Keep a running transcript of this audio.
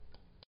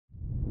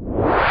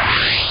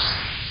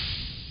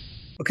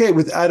Okay,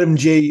 with Adam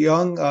J.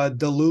 Young,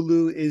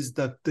 DELULU is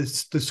the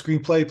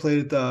screenplay played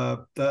at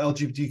the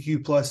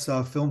LGBTQ plus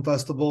film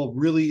festival.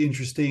 Really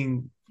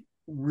interesting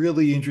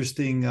feature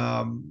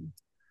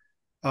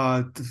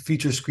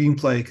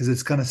screenplay because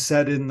it's kind of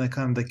set in the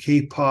kind of the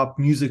K-pop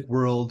music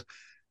world,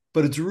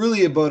 but it's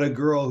really about a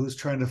girl who's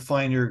trying to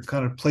find her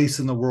kind of place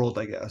in the world,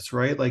 I guess,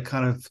 right? Like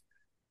kind of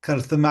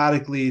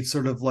thematically, it's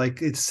sort of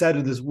like it's set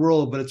in this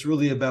world, but it's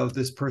really about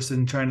this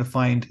person trying to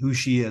find who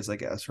she is, I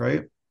guess,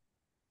 right?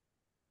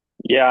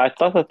 Yeah, I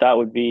thought that that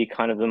would be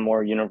kind of the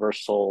more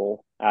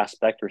universal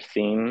aspect or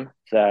theme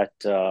that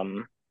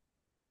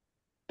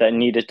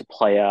needed to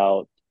play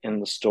out in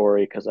the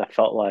story because I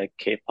felt like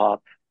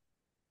K-pop,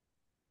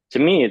 to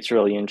me, it's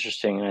really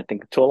interesting, and I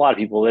think to a lot of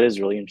people it is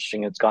really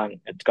interesting. It's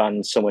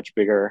gotten so much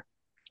bigger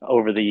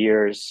over the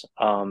years,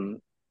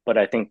 but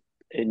I think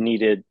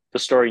the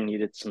story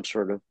needed some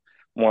sort of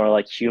more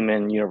like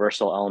human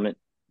universal element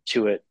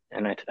to it,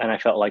 and I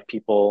felt like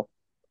people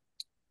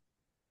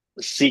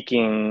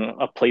seeking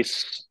a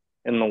place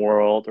in the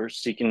world or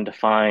seeking to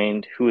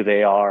find who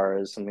they are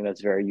is something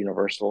that's very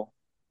universal.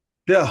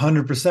 Yeah,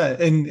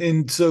 100%.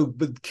 And so,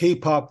 but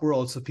K-pop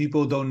world, so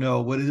people don't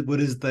know what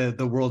is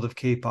the world of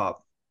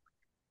K-pop.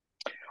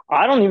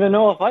 I don't even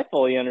know if I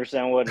fully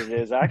understand what it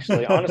is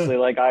actually. Honestly,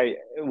 like I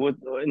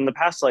would in the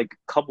past like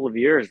couple of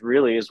years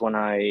really is when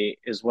I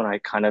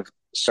kind of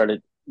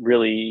started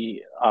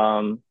really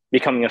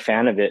becoming a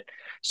fan of it.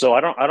 So I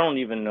don't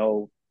even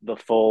know the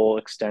full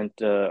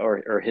extent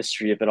or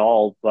history of it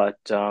all, but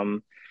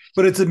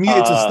But it's a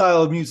uh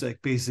style of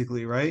music,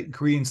 basically, right?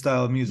 Korean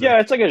style of yeah, music.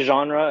 it's like a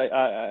genre.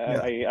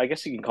 Yeah. I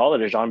guess you can call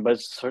it a genre, but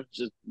it's sort of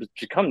just it's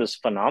become this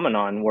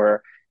phenomenon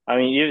where, I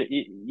mean,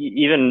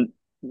 even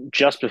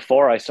just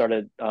before I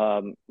started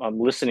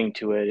listening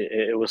to it,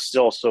 it was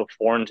still so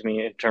foreign to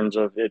me in terms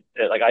of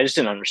like I just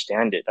didn't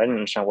understand it. I didn't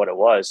understand what it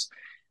was.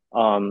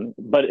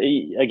 But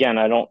again,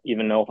 I don't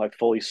even know if I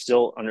fully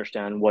still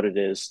understand what it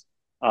is.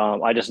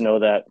 I just know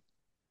that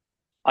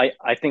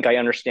I think I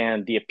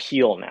understand the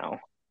appeal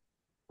now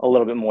a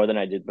little bit more than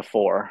I did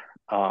before.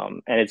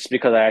 And it's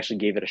because I actually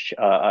gave it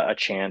a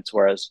chance.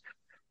 Whereas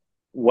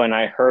when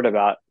I heard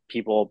about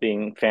people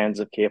being fans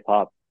of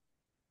K-pop,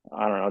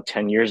 I don't know,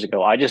 10 years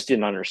ago, I just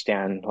didn't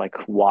understand like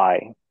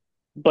why.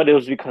 But it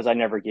was because I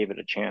never gave it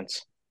a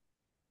chance.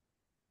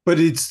 But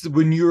it's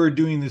when you were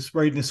doing this,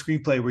 writing a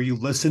screenplay, were you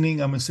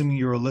listening? I'm assuming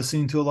you were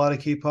listening to a lot of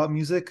K-pop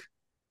music.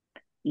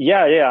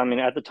 Yeah, yeah. I mean,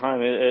 at the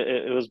time,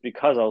 it was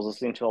because I was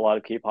listening to a lot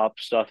of K-pop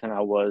stuff and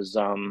I was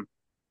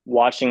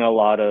watching a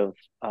lot of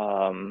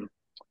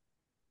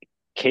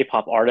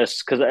K-pop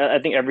artists because I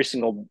think every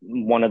single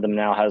one of them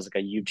now has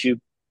like a YouTube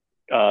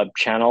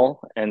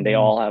channel, and they Mhm.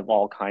 all have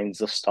all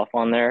kinds of stuff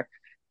on there.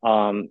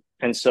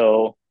 And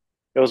so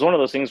it was one of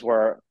those things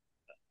where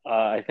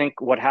I think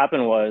what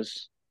happened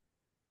was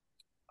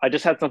I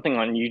just had something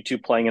on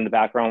YouTube playing in the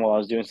background while I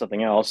was doing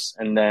something else,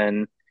 and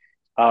then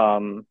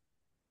um,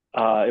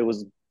 it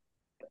was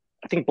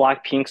I think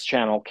Blackpink's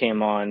channel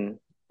came on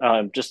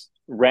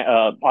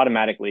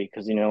automatically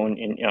because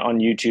on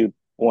YouTube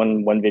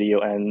when video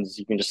ends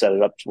you can just set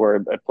it up to where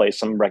it plays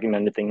some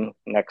recommended thing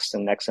next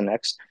and next and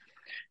next.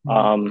 Mhm.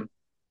 Um,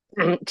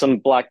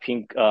 some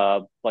Blackpink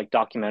like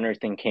documentary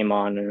thing came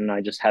on and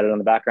I just had it on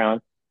the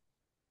background.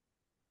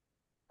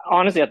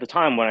 Honestly, at the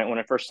time when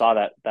I first saw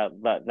that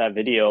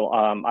video,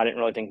 I didn't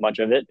really think much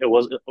of it. It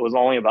was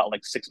only about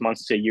like 6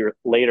 months to a year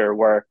later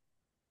where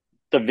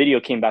the video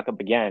came back up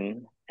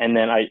again, and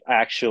then I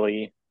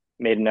actually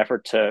made an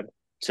effort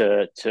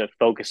to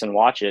focus and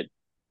watch it,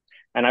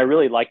 and I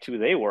really liked who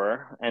they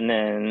were. And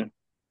then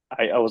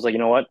I was like, you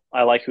know what,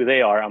 I like who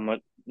they are. I'm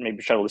gonna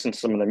maybe try to listen to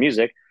some of their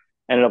music.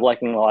 Ended up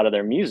liking a lot of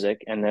their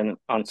music, and then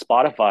on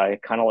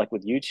Spotify, kind of like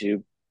with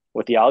YouTube,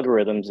 with the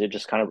algorithms, it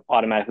just kind of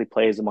automatically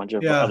plays a bunch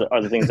of Yeah.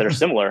 other things that are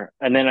similar.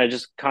 And then I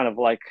just kind of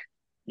like,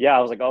 yeah, I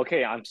was like,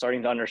 okay, I'm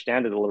starting to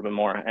understand it a little bit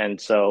more. And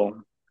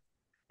so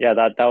yeah,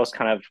 that was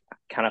kind of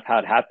how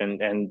it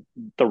happened, and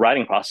the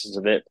writing process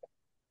of it.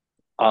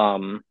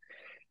 Um,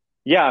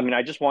 yeah, I mean,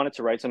 I just wanted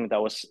to write something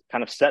that was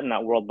kind of set in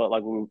that world, but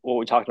like what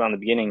we talked about in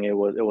the beginning, it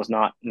was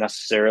not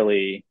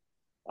necessarily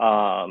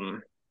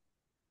um,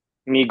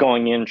 me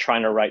going in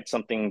trying to write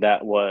something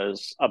that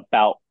was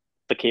about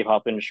the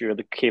K-pop industry or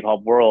the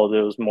K-pop world.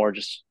 It was more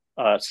just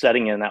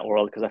setting in that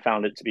world because I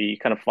found it to be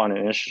kind of fun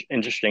and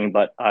interesting,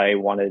 but I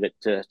wanted it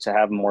to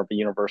have more of a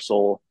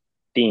universal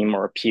theme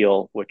or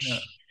appeal, Yeah. which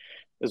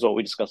is what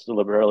we discussed a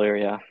little bit earlier.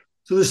 Yeah.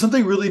 So there's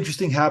something really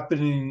interesting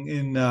happening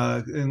in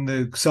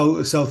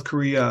the South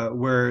Korea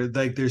where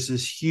like there's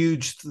this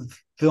huge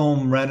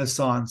film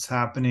renaissance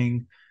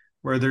happening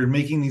where they're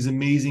making these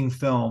amazing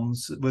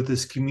films with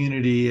this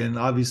community, and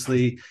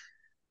obviously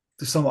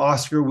there's some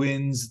Oscar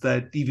wins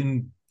that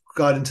even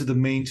got into the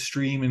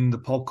mainstream and the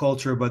pulp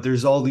culture, but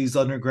there's all these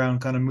underground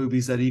kind of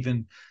movies that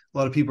even a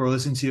lot of people are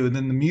listening to, and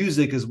then the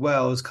music as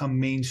well has come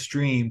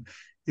mainstream.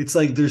 It's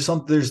like there's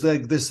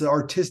like this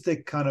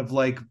artistic kind of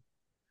like,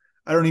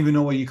 I don't even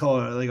know what you call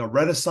it, like a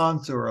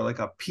renaissance or like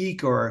a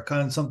peak or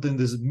kind of something,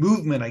 this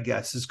movement, I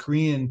guess, this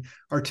Korean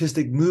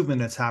artistic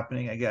movement that's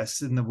happening, I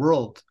guess, in the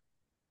world.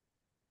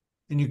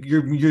 and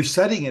you're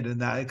setting it in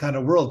that kind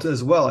of world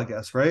as well, I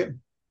guess, right?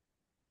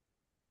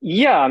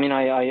 Yeah, I mean,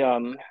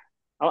 I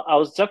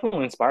was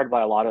definitely inspired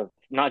by a lot of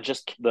not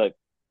just the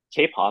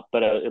K-pop,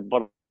 but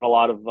a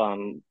lot of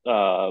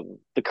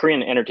the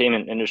Korean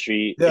entertainment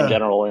industry in Yeah,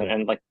 general,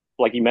 and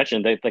like you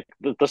mentioned, they like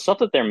the stuff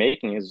that they're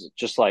making is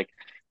just like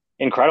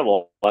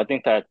incredible. I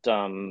think that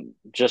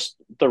just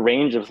the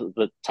range of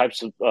the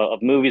types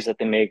of movies that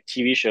they make,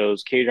 TV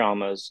shows,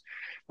 K-dramas,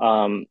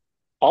 um,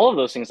 all of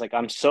those things. Like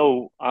I'm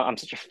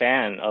such a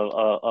fan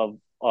of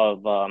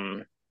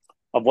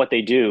what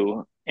they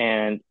do,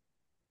 and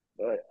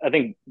I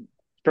think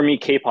for me,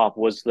 K-pop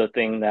was the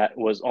thing that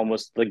was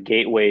almost the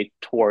gateway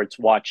towards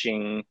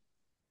watching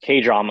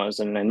K-dramas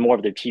and more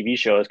of their TV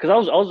shows because I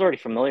was already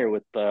familiar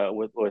with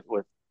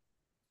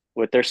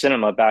with their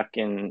cinema back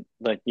in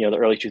like the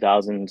early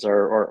 2000s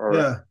or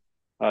yeah.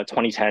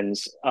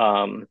 2010s.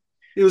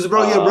 It was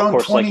about, yeah, Of around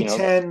course, like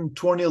 2010,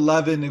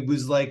 2011. It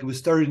was like it was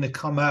starting to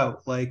come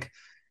out. Like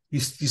you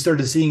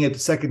started seeing it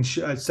second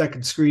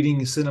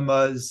screening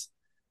cinemas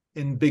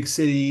in big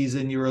cities,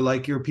 and you were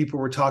like your people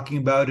were talking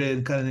about it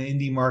in kind of the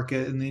indie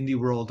market in the indie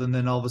world, and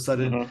then all of a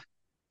sudden mhm.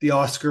 the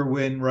Oscar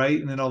win, right?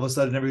 And then all of a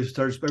sudden everybody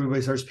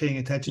starts paying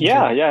attention to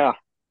Yeah, it. yeah.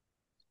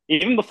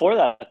 Even before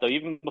that, though,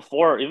 even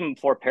before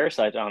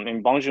Parasite,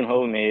 and Bong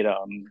Joon-ho made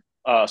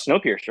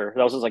Snowpiercer.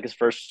 That was like his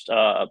first.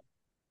 I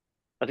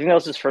think that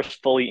was his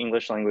first fully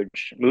English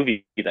language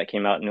movie that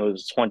came out, and it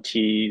was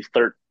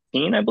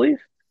 2013, I believe,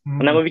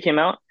 when that Mm. movie came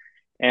out.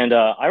 And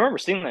I remember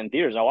seeing that in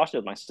theaters. I watched it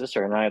with my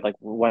sister, and I like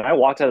when I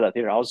walked out of that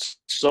theater, I was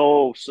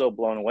so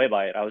blown away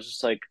by it. I was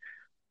just like,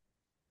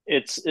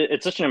 it's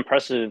such an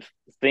impressive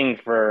thing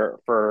for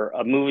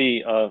a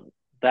movie of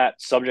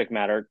that subject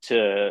matter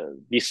to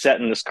be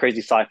set in this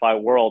crazy sci-fi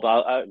world.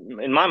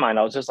 In my mind,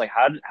 I was just like,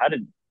 how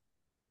did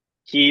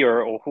he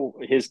or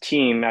his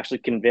team actually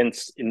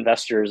convince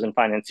investors and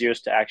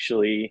financiers to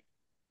actually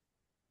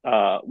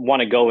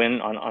want to go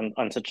in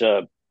on such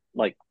a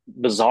like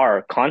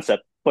bizarre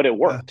concept, but it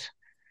Yeah. worked.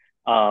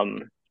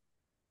 Um,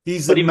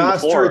 He's a but even master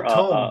before, at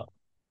tone.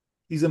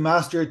 He's a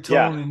master at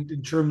yeah, tone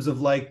in terms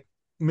of like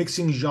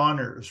mixing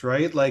genres,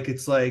 right? Like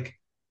it's like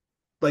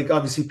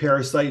obviously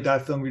Parasite,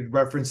 that film we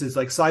references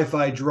like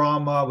sci-fi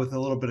drama with a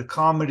little bit of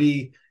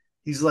comedy.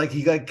 He's like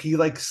he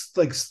likes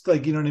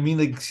you know what I mean?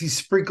 Like he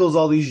sprinkles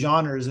all these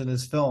genres in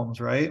his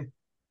films, right?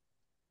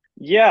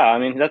 yeah. I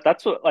mean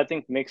that's what I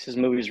think makes his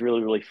movies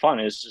really fun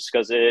is just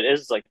because it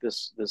is like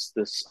this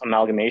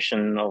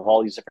amalgamation of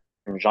all these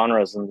different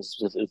genres and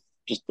it's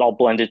just all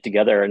blended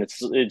together and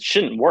it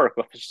shouldn't work,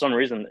 but for some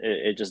reason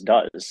it just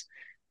does.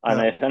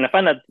 Yeah. And I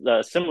find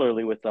that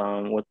similarly with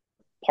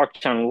Park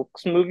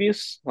Chan-wook's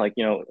movies, like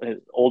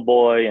Old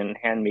Boy and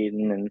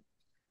Handmaiden and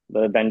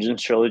the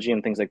Vengeance trilogy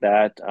and things like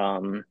that.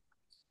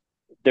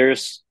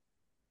 There's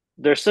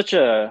there's such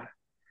a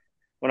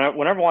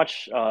whenever I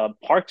watch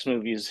Park's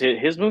movies,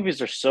 his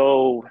movies are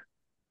so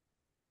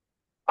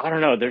I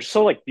don't know, they're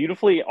so like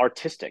beautifully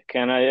artistic,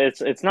 and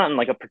it's not in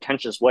like a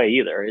pretentious way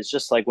either. It's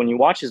just like when you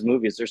watch his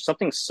movies, there's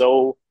something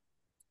so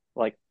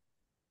like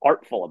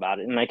artful about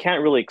it, and I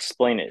can't really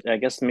explain it. I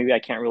guess maybe I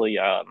can't really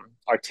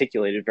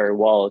articulate it very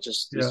well.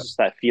 It's Yeah. just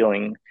that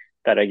feeling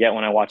that I get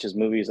when I watch his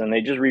movies, and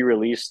they just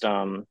re-released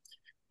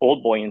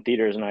Old Boy in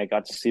theaters, and I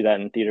got to see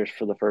that in theaters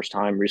for the first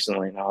time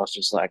recently, and I was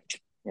just like,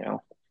 you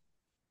know,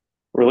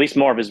 release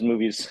more of his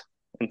movies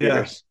in Yeah.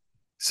 theaters.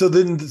 So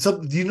then,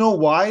 do you know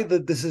why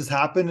that this has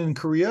happened in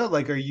Korea?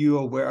 Like, are you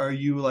aware? Are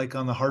you like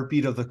on the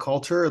heartbeat of the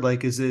culture?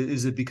 Like, is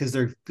it because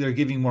they're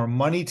giving more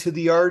money to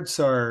the arts,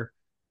 or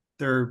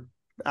they're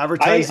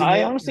advertising I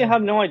it? honestly Yeah,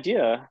 have no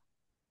idea.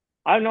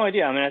 I have no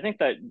idea. I mean, I think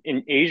that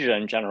in Asia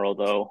in general,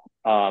 though,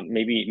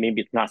 maybe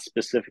it's not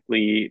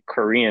specifically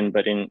Korean,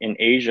 but in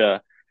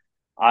Asia,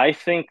 I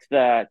think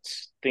that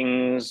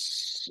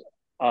things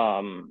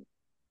um,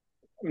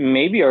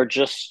 maybe are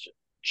just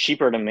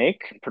cheaper to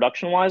make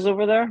production wise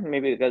over there.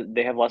 Maybe because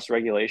they have less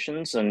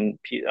regulations and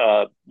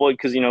well,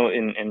 because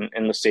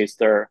in the States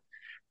there,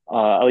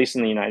 at least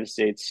in the United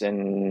States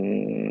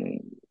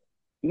and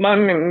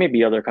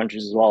maybe other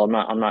countries as well.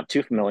 I'm not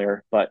too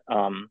familiar, but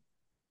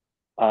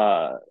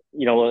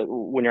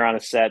when you're on a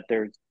set,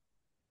 there's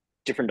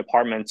different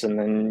departments, and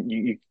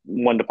then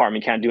one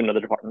department can't do another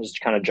department's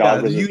kind of yeah.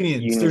 job The because of unions.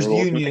 union There's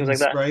rules and things like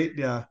unions, that. right?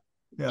 Yeah,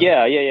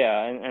 yeah,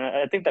 Yeah. And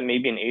I think that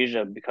maybe in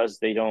Asia, because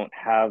they don't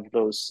have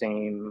those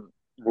same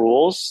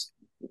rules,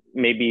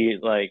 maybe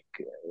like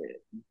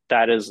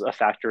that is a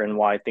factor in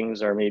why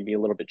things are maybe a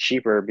little bit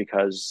cheaper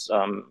because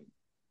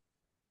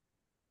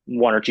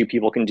one or two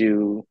people can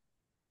do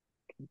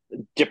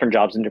different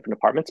jobs in different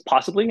departments.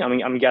 Possibly, I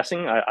mean, I'm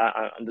guessing.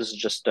 This is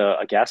just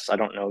a guess. I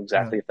don't know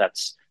yeah. exactly if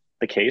that's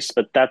the case,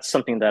 but that's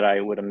something that I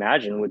would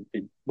imagine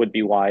would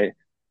be why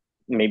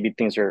maybe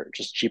things are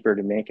just cheaper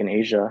to make in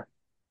Asia.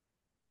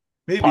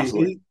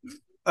 Possibly. Maybe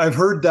I've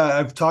heard that.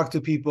 I've talked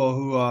to people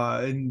who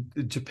in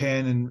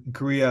Japan and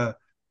Korea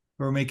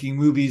who are making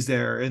movies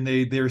there, and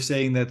they're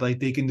saying that like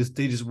they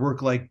just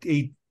work like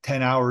 8,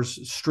 10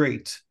 hours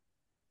straight,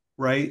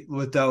 right?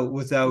 Without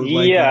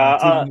like Yeah.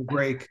 taking a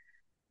break.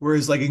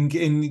 Whereas like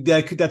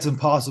that's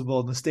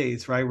impossible in the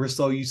States, right? We're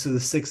so used to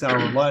the 6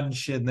 hour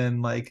lunch and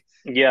then like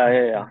Yeah,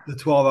 yeah, yeah, the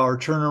 12 hour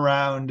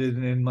turnaround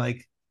and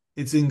like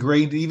it's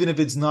ingrained, even if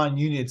it's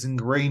non-union, it's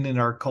ingrained in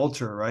our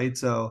culture, right?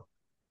 So,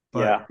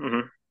 but yeah.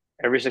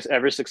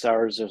 Every 6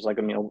 hours, there's like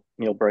a meal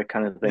break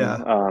kind of thing.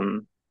 yeah,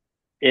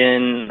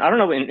 In I don't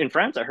know, in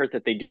France, I heard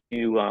that they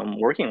do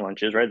working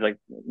lunches, right? Like,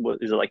 what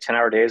is it, like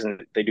 10-hour days,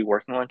 and they do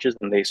working lunches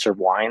and they serve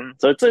wine.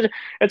 So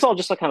it's all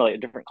just like kind of like a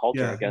different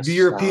culture, I yeah. The guess.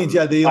 Europeans,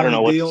 yeah, I don't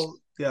know what's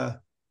yeah.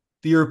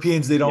 The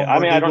Europeans, they yeah. don't I work.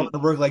 mean, They I want don't to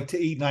work like to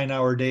 8, 9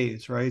 hour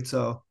days, right?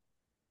 So,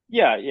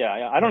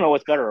 yeah. I don't know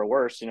what's better or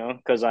worse,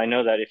 because I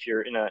know that if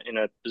you're in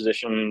a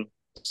position,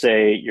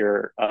 say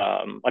you're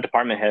a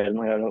department head,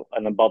 like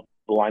an above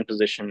the line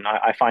position,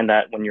 I find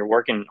that when you're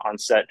working on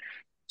set,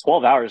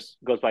 12 hours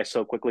goes by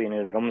so quickly, and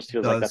it almost it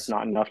feels like that's does.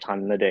 not enough time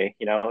in the day.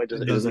 It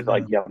It doesn't doesn't. feel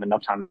like Yeah. you have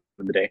enough time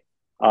in the day.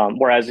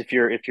 Whereas if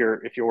you're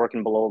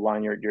working below the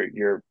line,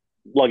 you're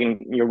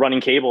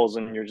running cables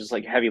and you're just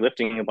like heavy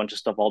lifting a bunch of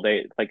stuff all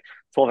day. Like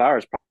 12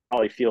 hours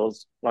probably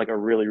feels like a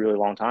really, really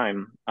long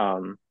time.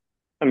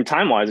 I mean,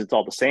 time wise, it's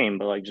all the same,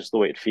 but like just the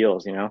way it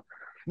feels.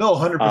 No,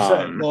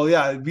 100%. Um, Well,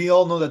 yeah, we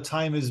all know that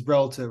time is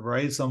relative,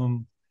 right?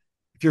 Some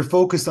if you're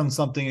focused on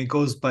something, it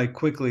goes by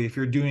quickly. If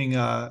you're doing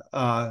a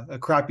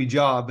crappy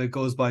job, it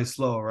goes by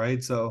slow,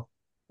 right? So,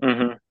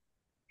 mhm,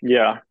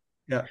 yeah.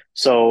 yeah,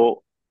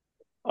 So,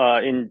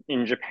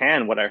 in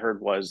Japan, what I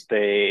heard was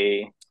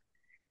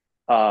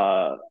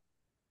uh,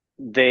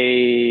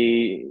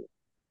 they,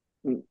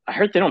 I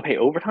heard they don't pay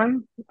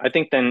overtime. I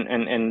think then,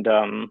 and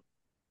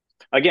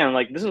again,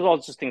 like this is all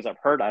just things I've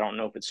heard. I don't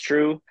know if it's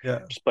true. yeah,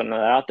 Just putting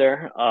that out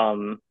there.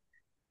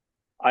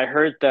 I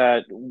heard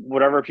that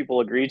whatever people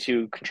agree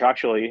to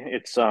contractually,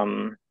 it's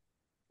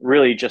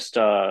really just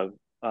an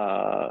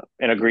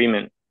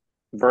agreement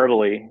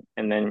verbally,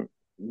 and then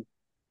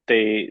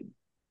they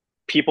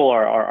people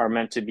are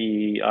meant to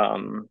be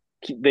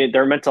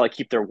they're meant to like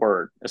keep their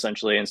word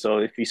essentially. And so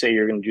if you say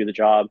you're going to do the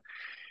job,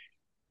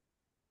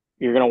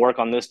 you're going to work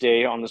on this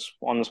day on this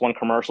one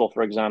commercial,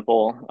 for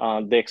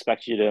example, they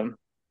expect you to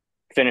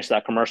finish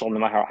that commercial no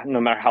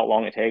matter how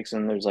long it takes,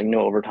 and there's like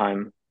no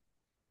overtime.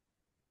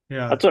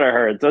 yeah. That's what I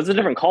heard. So it's a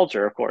different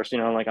culture, of course.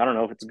 Like I don't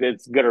know if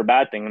it's good or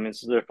bad thing. I mean,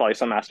 there's probably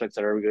some aspects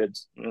that are good,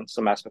 and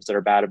some aspects that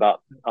are bad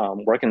about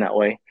working that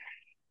way.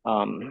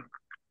 Um,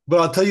 But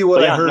I'll tell you what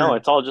but I yeah, no, heard.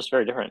 it's all just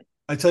very different.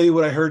 I tell you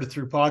what I heard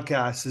through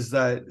podcasts is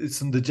that it's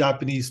some of the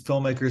Japanese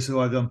filmmakers who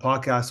I've done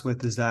podcasts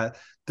with is that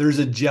there's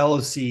a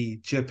jealousy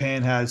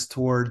Japan has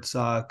towards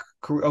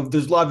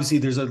there's obviously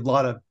there's a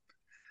lot of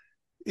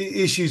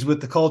issues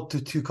with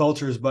the two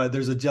cultures, but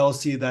there's a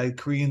jealousy that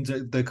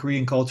the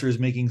Korean culture is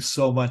making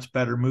so much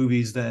better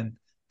movies than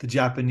the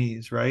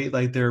Japanese, right?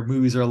 Like their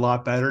movies are a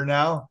lot better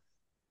now,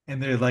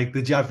 and they're like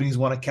the Japanese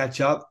want to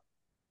catch up,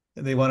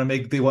 and they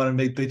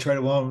try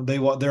to want they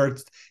want they're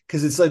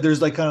because it's like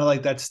there's like kind of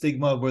like that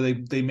stigma where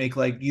they make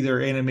like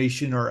either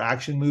animation or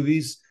action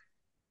movies,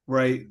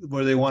 right?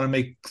 Where they want to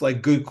make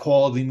like good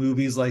quality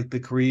movies like the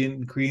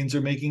Koreans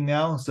are making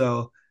now.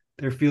 So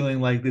they're feeling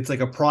like it's like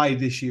a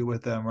pride issue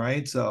with them,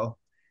 right? So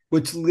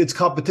which it's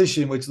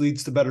competition, which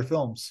leads to better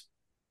films.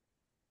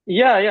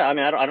 Yeah. I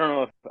mean, I don't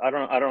know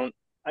if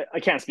I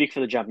can't speak for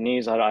the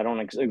Japanese. I don't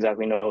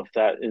exactly know if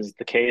that is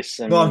the case.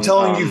 I No, I'm mean,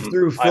 telling you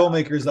through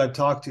filmmakers I've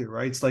talked to,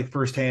 right? It's like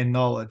firsthand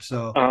knowledge.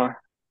 So uh,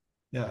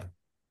 yeah,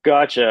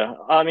 gotcha.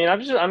 I mean,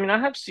 I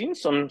have seen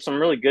some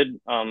really good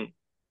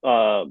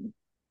uh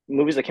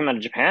movies that came out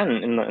of Japan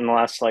in the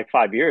last like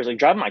 5 years. Like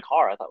Driving My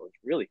Car, I thought was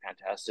really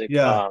fantastic.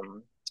 yeah.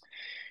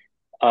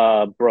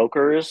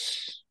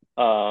 Brokers,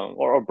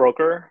 or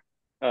Broker,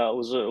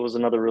 was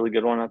another really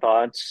good one, I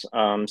thought.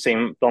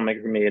 Same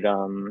filmmaker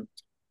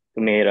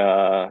who made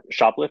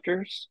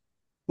Shoplifters.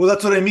 Well,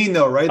 that's what I mean,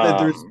 though, right? That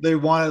Um, they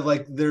want to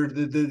like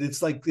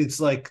it's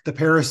like the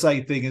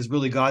parasite thing has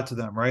really got to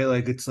them, right?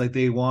 Like it's like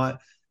they want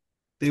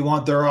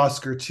their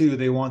Oscar too.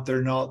 They want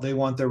their not they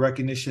want their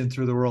recognition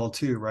through the world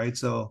too, right?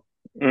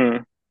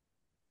 mm.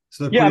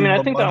 So they're Yeah, I putting mean, I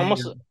more think that money.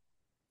 almost,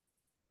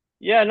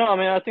 yeah, no, I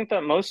mean, I think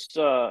that most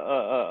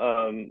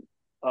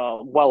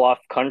well-off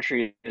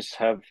countries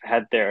have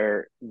had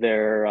their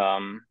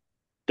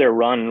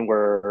run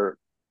where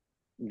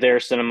their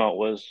cinema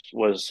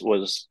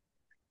was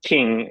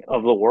king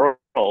of the world.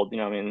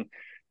 I mean,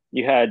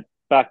 you had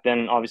back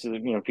then, obviously,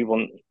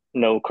 people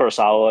know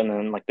Kurosawa, and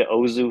then like the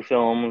Ozu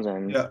films,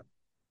 and Yeah.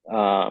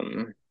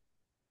 um,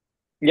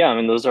 yeah, I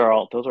mean, those are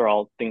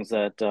all things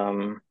that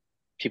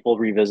people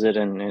revisit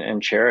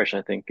and cherish.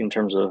 I think in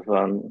terms of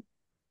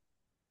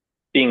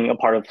being a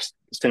part of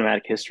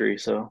cinematic history.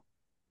 So,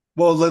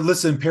 Well,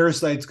 listen,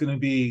 Parasite's going to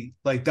be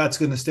like that's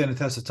going to stand the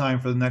test of time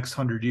for the next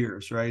 100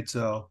 years, right?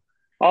 So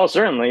oh,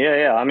 certainly,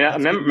 yeah. I mean,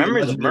 that's going to be a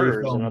Memories of legendary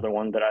Murder is film. another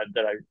one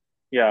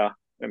yeah,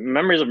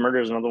 Memories of Murder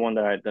is another one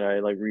that I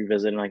like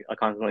revisit and I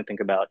constantly think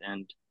about,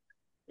 and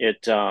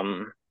it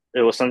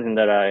it was something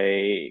that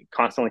I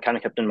constantly kind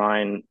of kept in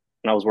mind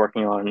when I was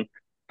working on.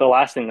 The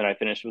last thing that I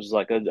finished was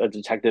like a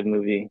detective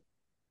movie,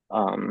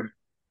 um,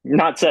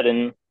 not set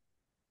in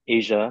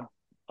Asia,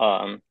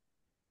 um,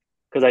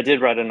 because I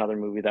did write another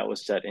movie that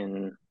was set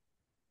in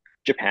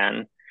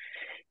Japan.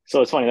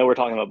 So it's funny that we're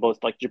talking about both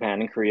like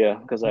Japan and Korea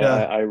because Yeah.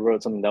 I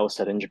wrote something that was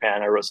set in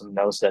Japan. I wrote something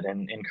that was set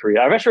in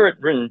Korea. I've actually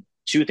written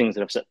two things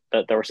that have set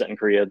that were set in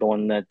Korea. The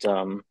one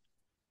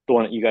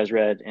that you guys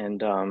read,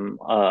 and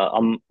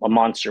a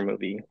monster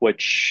movie,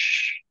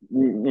 which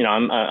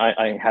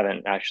I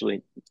haven't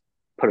actually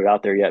put it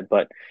out there yet,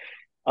 but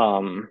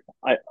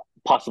I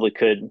possibly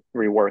could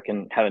rework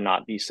and have it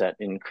not be set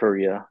in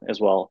Korea as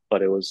well.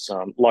 But it was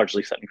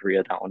largely set in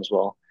Korea, that one as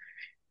well.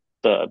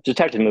 The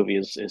detective movie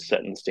is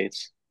set in the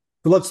States.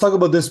 But let's talk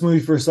about this movie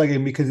for a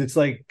second because you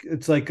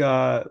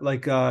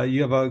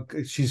have a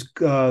she's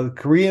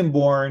Korean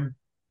born,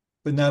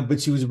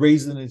 but she was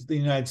raised in the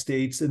United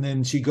States, and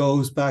then she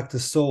goes back to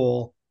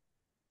Seoul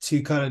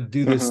to kind of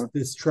do Mm-hmm.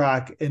 this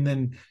track, and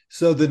then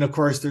so then of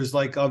course there's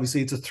like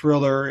obviously it's a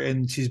thriller,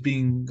 and she's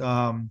being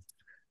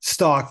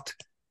stalked.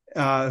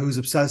 Who's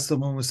obsessed?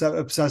 Someone was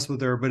obsessed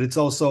with her, but it's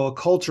also a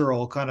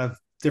cultural kind of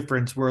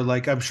difference where,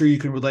 like, I'm sure you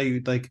can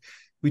relate. Like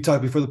we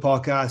talked before the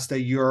podcast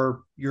that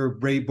you're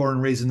born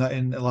and raised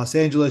in Los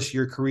Angeles.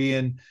 You're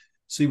Korean,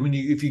 so when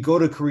you if you go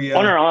to Oh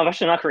Korea, no, I'm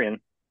actually not Korean.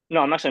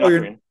 No, I'm actually oh not you're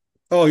Korean.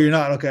 oh you're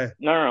not okay.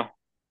 No, no,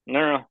 no, no,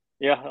 no, no.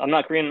 Yeah, I'm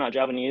not Korean, not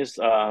Japanese.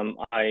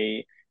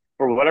 I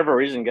for whatever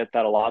reason get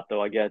that a lot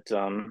though. I get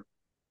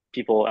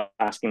people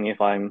asking me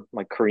if I'm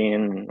like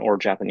Korean or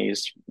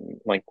Japanese,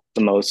 like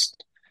the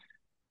most.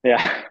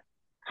 Yeah.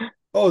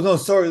 Oh no,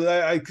 sorry.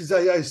 I because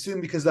I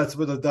assume because that's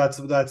what that's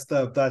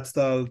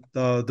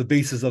the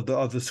basis of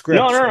the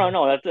No, script. no, So no,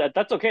 no.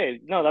 That's okay.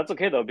 No, that's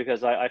okay though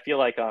because I feel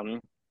like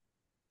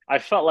I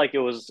felt like it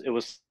was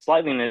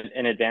slightly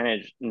an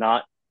advantage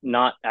not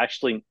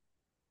actually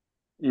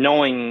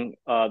knowing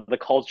the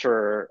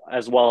culture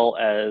as well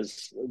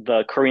as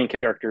the Korean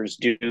characters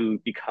do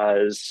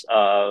because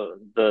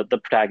the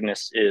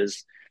protagonist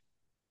is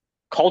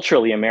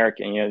culturally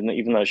American. You know,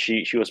 even though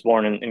she was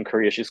born in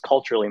Korea, she's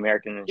culturally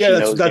American and yeah, she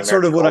knows the that's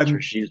sort of American what culture.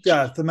 I'm.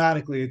 Yeah,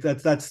 thematically,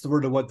 that's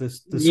sort of what the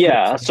script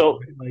Yeah. saying, So,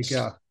 right? Like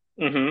yeah,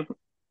 hmm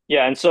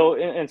yeah, and so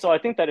I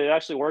think that it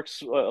actually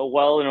works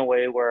well in a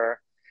way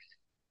where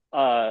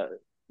uh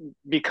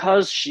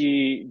because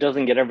she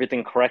doesn't get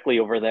everything correctly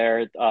over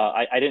there,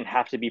 I didn't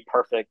have to be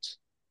perfect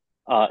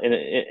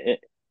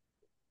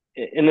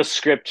in the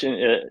script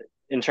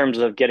in terms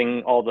of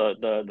getting all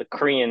the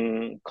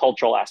Korean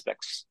cultural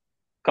aspects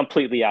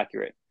completely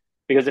accurate.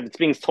 Because if it's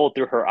being told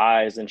through her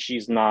eyes and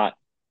she's not,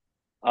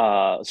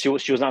 she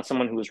was not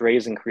someone who was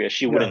raised in Korea,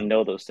 she yeah, wouldn't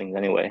know those things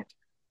anyway.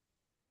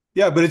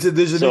 yeah. But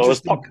there's an So it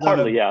was interesting kind partly,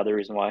 of yeah, the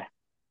reason why.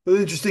 an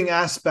interesting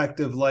aspect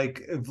of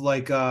like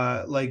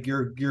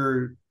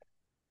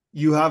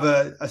you have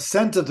a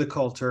sense of the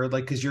culture,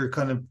 like because you're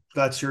kind of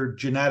that's your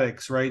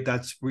genetics, right?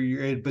 That's where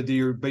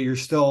you're, but you're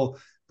still,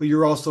 but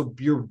you're also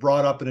you're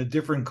brought up in a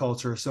different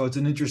culture, so it's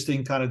an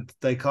interesting kind of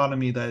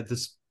dichotomy that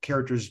this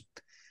character's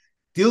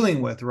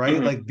dealing with, right?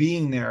 Hmm. Like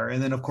being there,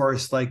 and then of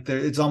course, like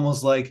it's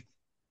almost like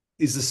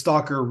is the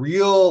stalker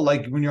real?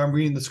 Like when I'm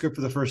reading the script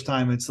for the first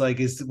time, it's like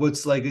is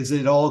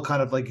it all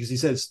kind of like as you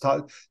said, it's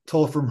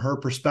told from her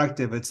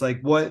perspective. It's like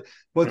what's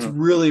Hmm.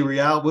 really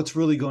real? What's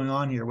really going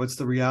on here? What's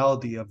the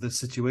reality of the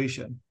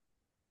situation?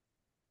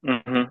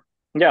 Hmm.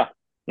 Yeah.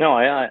 No,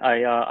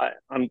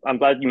 I'm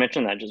glad you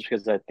mentioned that just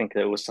because I think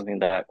it was something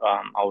that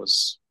I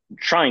was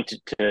trying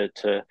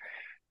to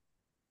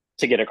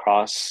get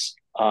across,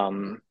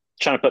 trying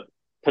to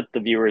put the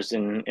viewers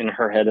in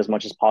her head as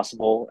much as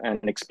possible and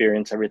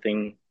experience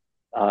everything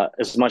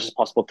as much as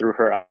possible through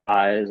her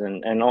eyes,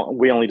 and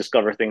we only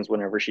discover things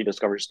whenever she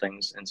discovers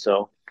things, and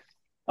so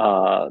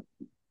uh,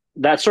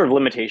 that sort of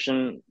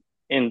limitation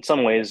in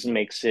some ways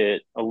makes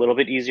it a little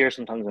bit easier.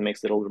 Sometimes it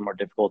makes it a little more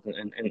difficult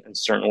in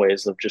certain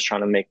ways of just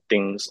trying to make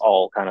things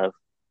all kind of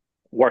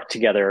work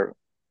together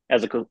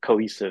as a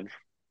cohesive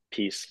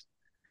piece.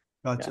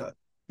 Yeah. Gotcha.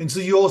 And so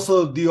you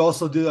also do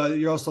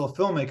you're also a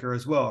filmmaker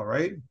as well,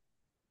 right?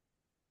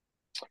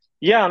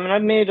 Yeah, I mean,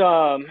 I've made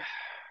I'm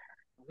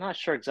not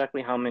sure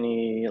exactly how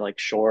many like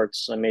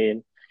shorts. I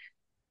made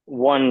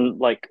one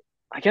like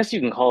I guess you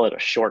can call it a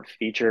short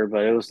feature,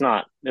 but it was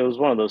not. It was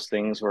one of those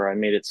things where I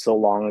made it so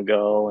long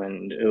ago,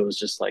 and it was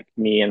just like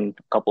me and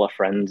a couple of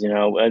friends. You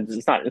know,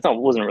 it's not it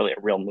wasn't really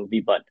a real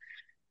movie, but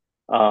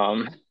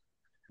um,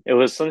 it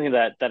was something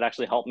that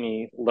actually helped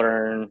me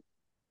learn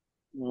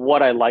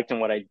what I liked and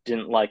what I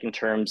didn't like in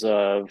terms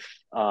of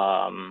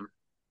um,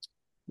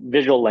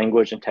 visual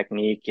language and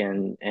technique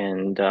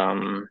and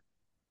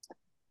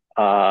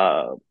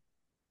uh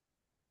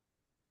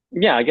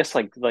yeah, I guess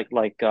like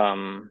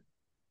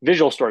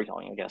visual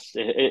storytelling, I guess.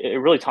 It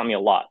really taught me a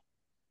lot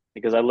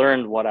because I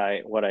learned what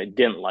I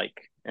didn't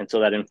like, and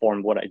so that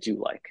informed what I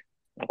do like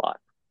a lot.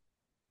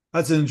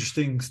 That's an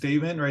interesting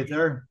statement right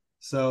there.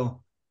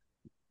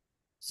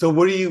 So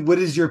what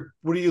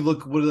do you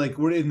look what like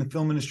what in the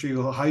film industry,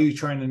 how are you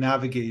trying to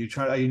navigate?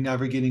 Are you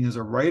navigating as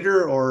a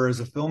writer or as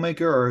a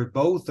filmmaker or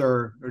both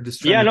or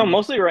just trying Yeah, to no, be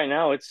mostly right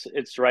now it's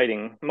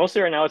writing.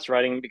 Mostly right now it's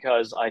writing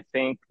because I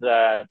think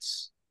that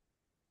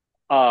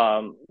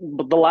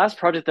but the last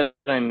project that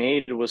I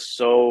made was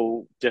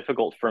so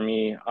difficult for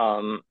me.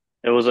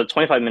 It was a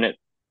 25-minute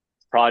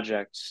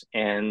project,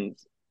 and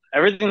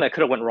everything that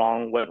could have went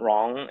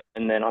wrong,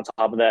 and then on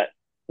top of that,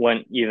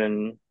 went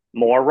even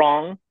more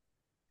wrong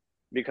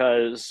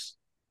because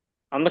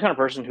I'm the kind of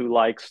person who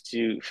likes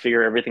to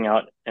figure everything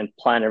out and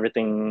plan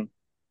everything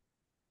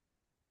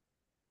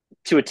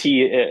to a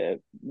T,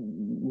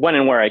 when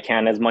and where I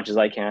can, as much as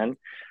I can.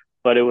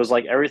 But it was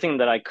like everything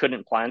that I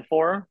couldn't plan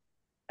for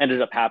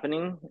ended up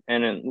happening.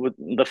 And with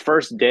the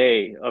first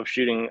day of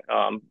shooting,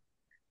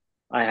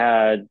 I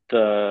had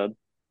the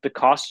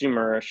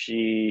costumer.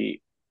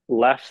 She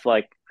left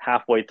like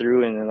halfway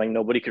through, and then like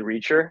nobody could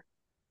reach her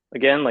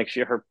again. Like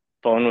her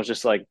phone was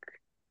just like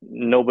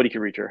nobody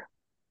could reach her.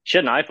 She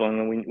had an iPhone,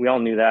 and we all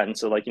knew that. And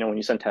so like when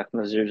you send text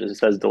messages, it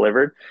says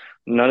delivered.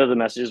 None of the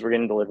messages were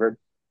getting delivered.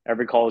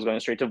 Every call was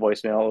going straight to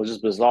voicemail. It was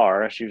just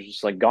bizarre. She was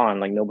just like gone.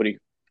 Like nobody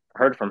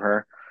heard from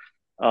her.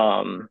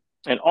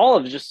 And all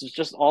of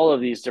just all of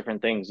these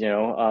different things,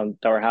 that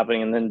were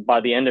happening. And then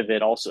by the end of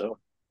it, also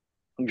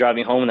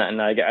driving home that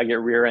night, I get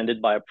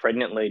rear-ended by a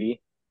pregnant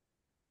lady.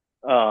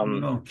 Um,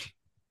 No.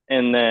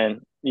 and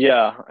then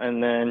yeah,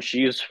 and then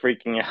she's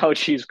freaking out.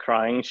 She's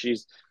crying.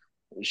 She's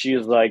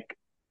like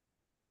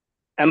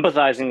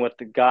empathizing with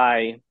the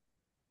guy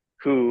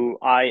who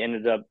I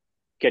ended up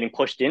getting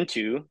pushed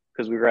into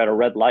because we were at a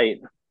red light.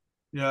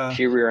 Yeah.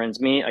 She rear ends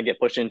me. I get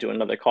pushed into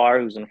another car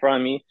who's in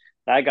front of me.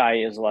 That guy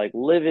is like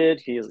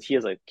livid. He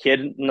has a kid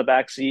in the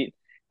back seat,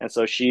 and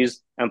so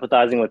she's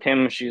empathizing with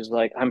him. She's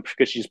like, I'm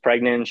because she's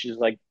pregnant. She's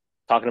like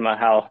talking about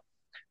how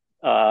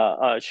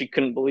she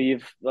couldn't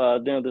believe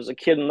there's a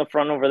kid in the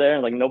front over there.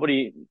 Like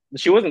nobody,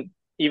 she wasn't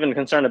even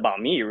concerned about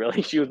me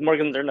really. She was more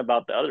concerned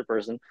about the other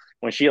person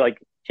when she like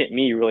hit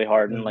me really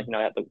hard and Yeah. like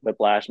I had the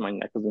whiplash, my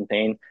neck was in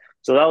pain.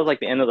 So that was like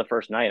the end of the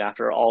first night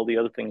after all the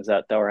other things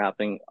that were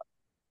happening.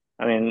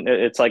 I mean,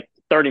 it's like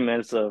 30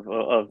 minutes of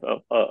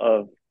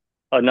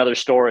another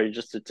story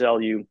just to tell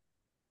you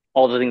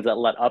all the things that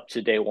led up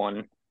to day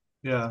one.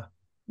 Yeah.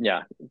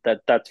 Yeah,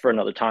 that's for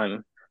another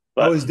time.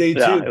 How But was day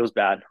yeah, it two? was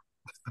bad.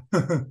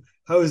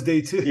 How was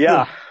day two?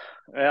 Yeah,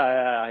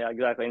 yeah,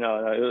 exactly.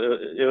 No,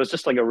 it was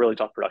just like a really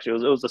tough production.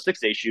 It was a 6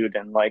 day shoot,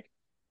 and like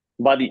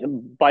by the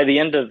by the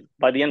end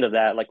of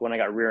that, like when I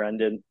got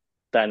rear-ended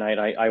that night,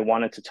 I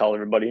wanted to tell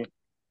everybody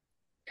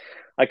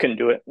I couldn't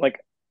do it. Like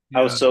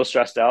I was Yeah. so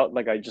stressed out,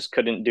 like I just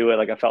couldn't do it.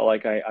 Like I felt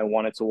like I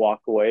wanted to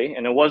walk away,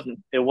 and it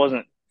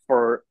wasn't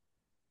for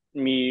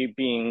me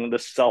being the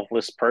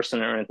selfless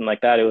person or anything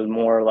like that. It was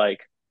more like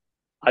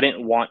I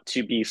didn't want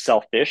to be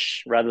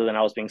selfish rather than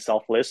I was being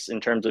selfless in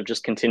terms of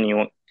just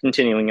continuing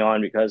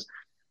on because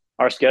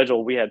our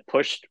schedule we had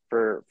pushed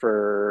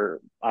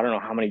for I don't know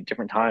how many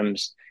different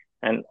times,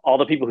 and all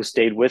the people who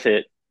stayed with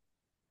it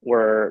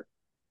were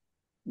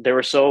they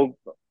were so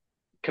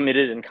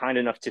committed and kind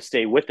enough to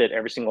stay with it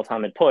every single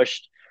time it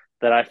pushed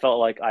that I felt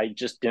like I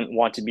just didn't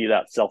want to be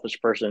that selfish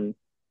person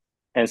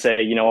and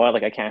say, you know what,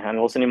 like I can't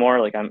handle this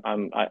anymore. Like I'm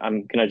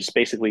gonna just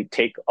basically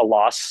take a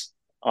loss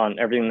on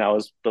everything that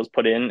was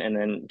put in and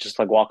then just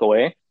like walk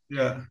away.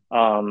 Yeah.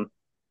 Um,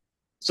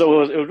 so it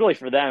was really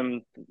for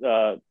them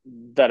uh,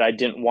 that I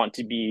didn't want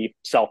to be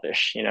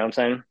selfish. You know what I'm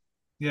saying?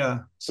 Yeah.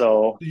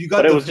 So, You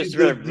but got it was just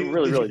really really did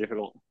really you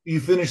difficult. you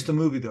finished the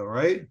movie though,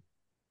 right?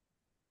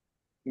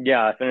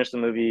 Yeah, I finished the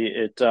movie.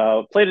 It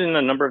played in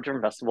a number of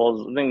different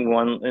festivals. I think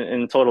won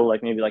in total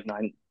like maybe like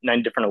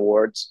nine different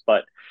awards.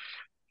 But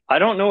I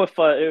don't know if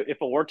it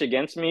worked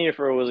against me, if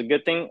it was a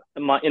good thing.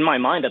 In my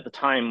mind at the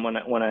time when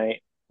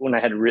I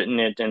had written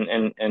it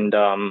and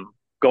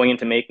going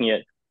into making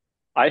it,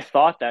 I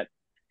thought that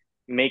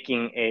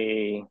making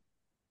a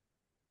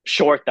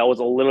short that was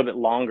a little bit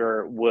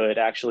longer would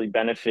actually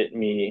benefit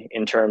me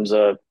in terms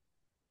of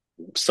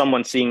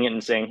someone seeing it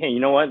and saying, "Hey, you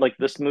know what? Like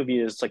this movie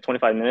is like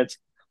 25 minutes.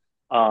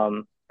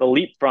 The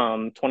leap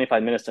from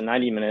 25 minutes to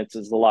 90 minutes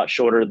is a lot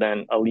shorter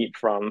than a leap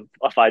from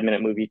a 5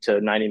 minute movie to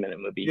a 90-minute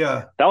movie."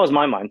 Yeah. That was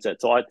my mindset.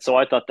 So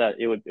I thought that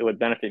it would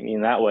benefit me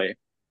in that way.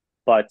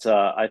 But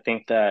I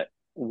think that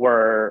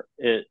where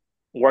it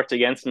worked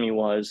against me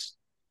was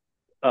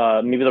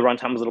maybe the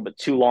runtime was a little bit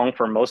too long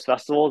for most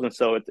festivals, and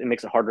so it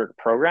makes it harder to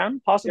program. Yeah,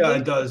 it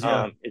Possibly, does.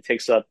 Yeah. it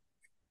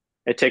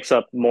takes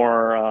up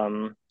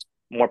more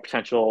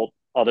potential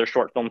other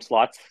short film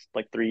slots,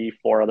 like three,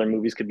 four other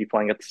movies could be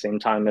playing at the same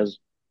time as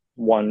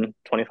one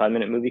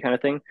 25-minute movie kind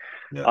of thing,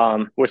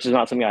 Yeah. which is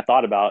not something I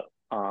thought about.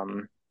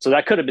 So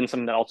that could have been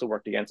something that also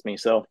worked against me.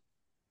 So,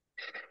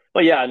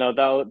 but yeah, no,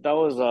 that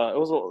was it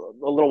was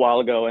a little while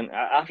ago, and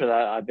after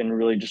that, I've been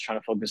really just trying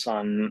to focus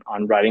on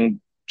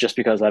writing, just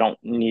because I don't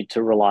need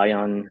to rely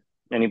on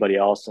anybody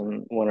else,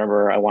 and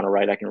whenever I want to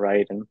write, I can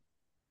write and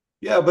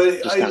Yeah,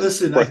 but just I kind of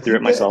listen, I work through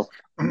it think that myself.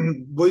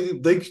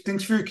 like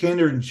thanks for your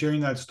candor and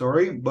sharing that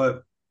story,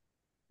 but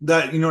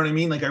that you know what I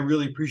mean? Like I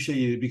really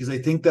appreciate it because I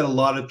think that a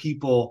lot of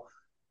people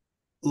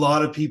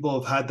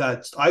have had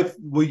that.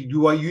 What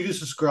you just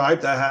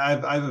described. I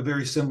have a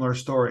very similar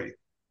story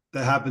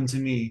that happened to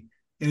me,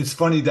 and it's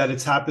funny that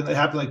it's happened. It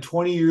happened like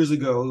 20 years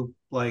ago,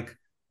 like,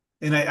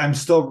 and I'm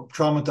still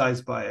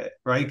traumatized by it,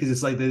 right? Because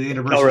it's like the Oh,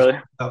 anniversary is really?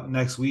 up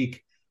next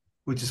week,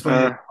 which is funny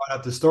that Uh, you brought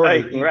up the hey,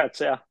 story. congrats!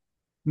 Yeah.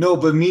 No,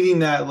 but meaning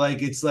that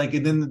like it's like,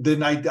 and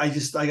then I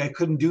just like I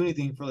couldn't do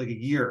anything for like a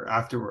year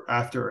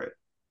after it,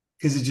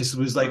 because it just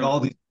was like Mm. all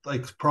these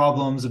like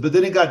problems. But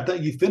then it got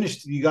done. You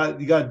finished. You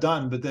got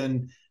done. But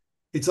then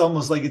it's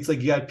almost like it's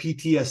like you got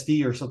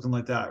PTSD or something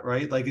like that,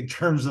 right? Like in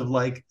terms of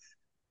like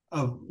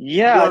of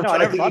Yeah, no, I I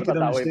never think thought you can about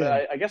that way, but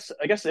understand. I guess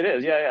it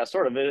is. Yeah, yeah,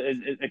 sort of.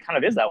 It kind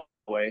of is that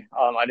way.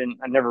 I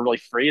never really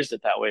phrased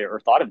it that way or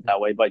thought of it that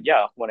way, but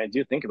yeah, when I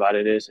do think about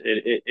it,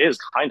 it is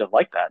kind of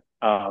like that.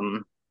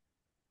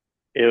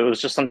 It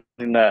was just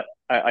something that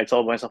I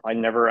told myself I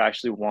never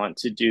actually want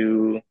to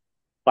do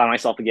by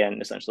myself again.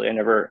 Essentially, I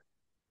never,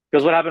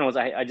 because what happened was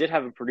I did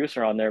have a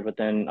producer on there, but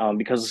then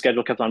because the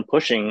schedule kept on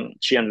pushing,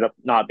 she ended up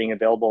not being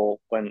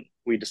available when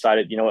we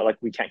decided, you know what, like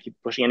we can't keep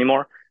pushing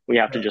anymore. We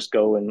have to Yeah, just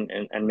go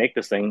and make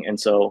this thing. And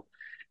so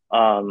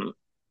um,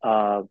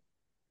 uh,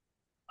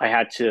 I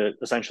had to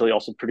essentially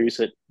also produce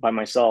it by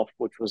myself,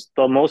 which was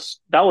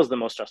that was the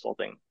most stressful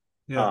thing.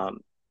 yeah, Um,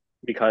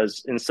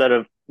 because instead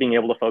of being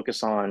able to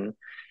focus on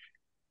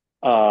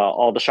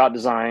all the shot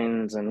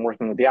designs and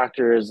working with the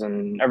actors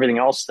and everything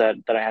else that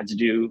I had to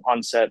do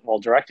on set while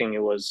directing,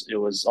 it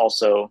was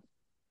also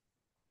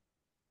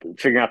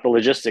figuring out the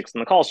logistics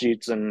and the call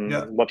sheets and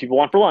yeah, what people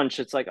want for lunch.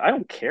 It's like I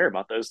don't care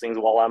about those things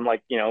while I'm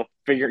like, you know,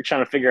 trying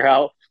to figure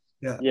out,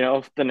 yeah. you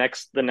know, the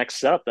next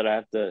setup that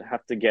I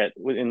have to get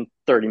within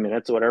 30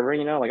 minutes or whatever,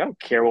 you know, like I don't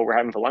care what we're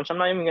having for lunch. I'm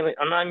not even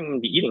gonna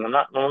be eating. I'm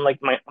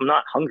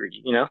not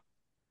hungry, you know?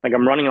 Like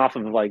I'm running off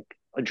of like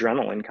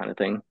adrenaline kind of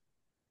thing.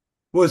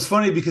 Well, it's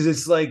funny because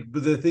it's like,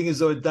 but the thing is,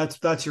 though,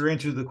 that's your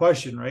answer to the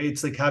question, right?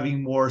 It's like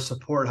having more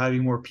support,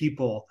 having more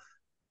people,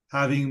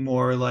 having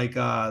more like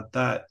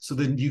that, so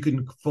then you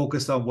can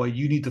focus on what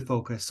you need to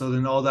focus. So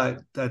then all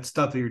that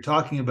stuff that you're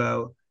talking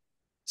about,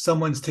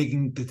 someone's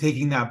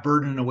taking that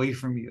burden away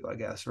from you, I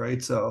guess,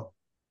 right? So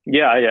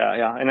Yeah, yeah,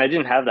 yeah. And I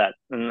didn't have that.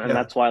 And yeah,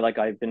 that's why like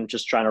I've been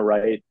just trying to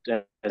write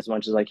as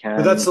much as I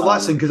but that's can. the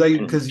lesson because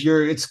And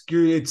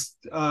it's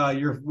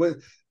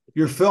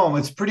your film.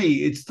 It's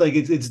pretty. It's like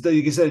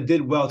you said, it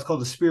did well. It's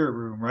called The Spirit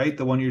Room, right?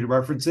 The one you're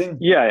referencing,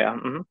 yeah, yeah.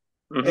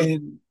 Hmm.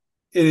 and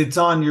it's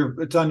on your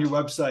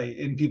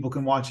website, and people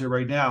can watch it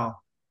right now.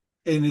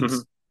 And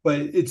Hmm. it's but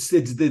it's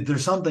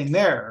there's something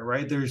there,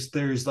 right?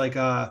 There's like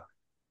a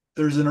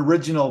there's an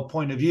original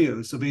point of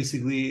view. So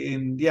basically,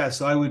 in yeah,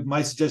 so I would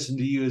my suggestion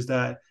to you is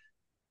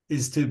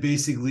to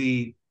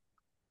basically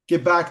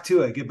get back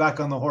to it, get back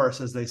on the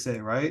horse, as they say,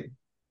 right?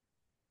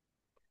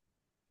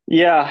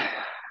 Yeah,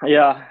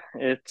 yeah.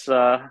 It's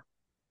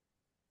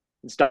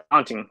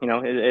daunting, you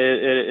know. It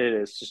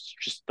is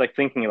just like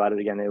thinking about it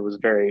again. It was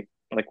very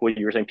like what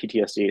you were saying,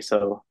 PTSD.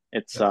 So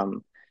it's Yeah,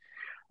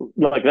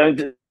 like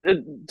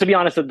to be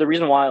honest, the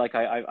reason why like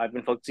I've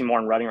been focusing more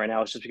on writing right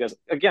now is just because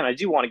again I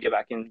do want to get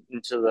back into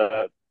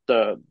the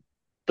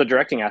the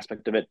directing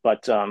aspect of it,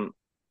 but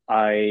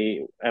I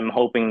am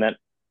hoping that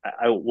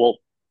I will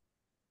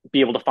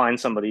be able to find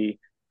somebody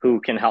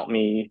who can help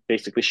me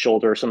basically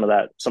shoulder some of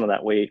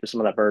that weight or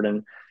some of that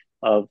burden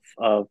of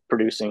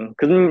producing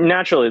because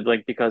naturally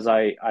like because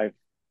I've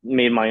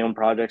made my own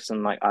projects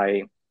and like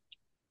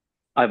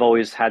I've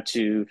always had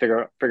to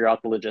figure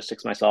out the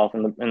logistics myself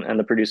and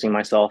the producing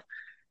myself.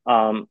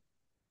 um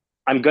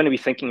I'm going to be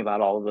thinking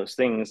about all of those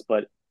things,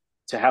 but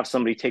to have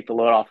somebody take the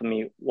load off of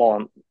me while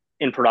I'm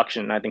in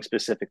production, I think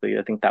specifically,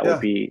 I think that would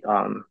yeah, be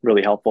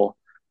really helpful.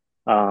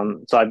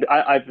 So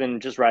I've been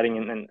just writing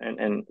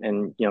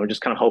and you know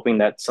just kind of hoping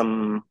that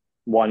some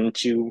one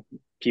two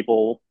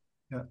people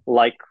yeah.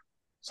 like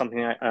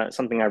something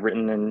I've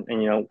written and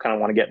you know kind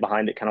of want to get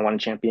behind it, kind of want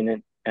to champion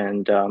it,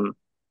 and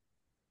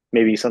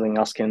maybe something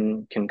else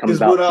can come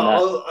Because what about from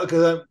that. I'll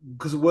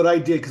because what I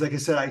did, because like I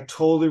said, I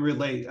totally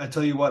relate. I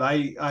tell you what,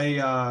 I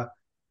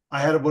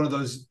had one of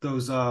those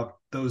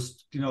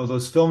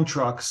those film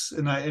trucks,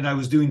 and I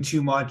was doing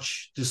too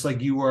much, just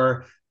like you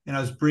were, and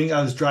I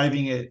was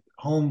driving it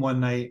home one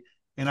night,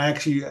 and I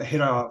actually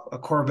hit a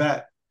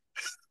Corvette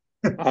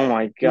Oh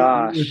my with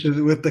gosh.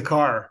 with the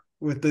car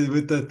with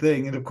the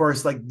thing, and of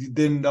course, like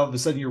then all of a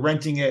sudden you're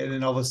renting it, and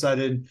then all of a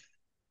sudden,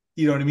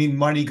 you know what I mean,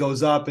 money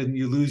goes up, and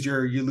you lose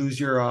your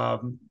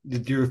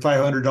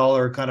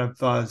 $500 kind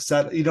of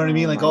set, you know what I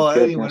mean, Oh like my all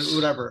I mean goodness.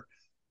 whatever,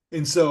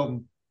 and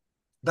so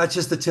that's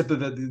just the tip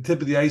of it, the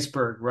tip of the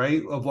iceberg,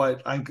 right? Of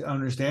what I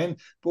understand.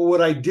 But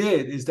what I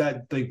did is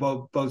that like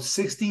about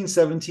 16,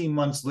 17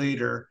 months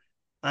later,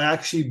 I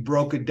actually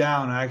broke it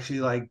down. I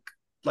actually like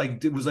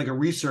it was like a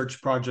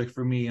research project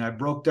for me. And I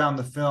broke down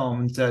the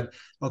film and said,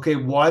 okay,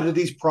 why do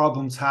these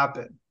problems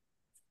happen?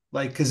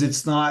 Like, because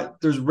it's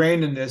not there's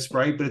randomness,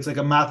 right? But it's like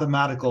a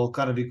mathematical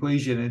kind of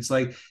equation. It's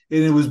like,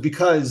 and it was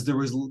because there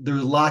was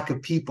lack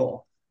of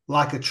people,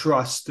 lack of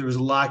trust, there was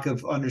a lack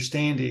of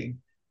understanding,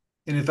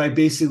 and if I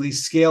basically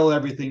scale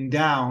everything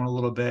down a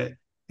little bit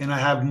and I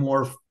have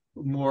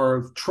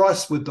more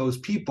trust with those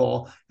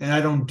people and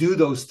I don't do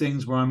those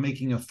things where I'm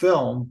making a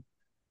film,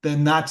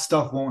 then that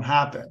stuff won't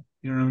happen.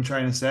 You know what I'm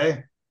trying to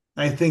say?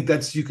 I think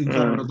that's you can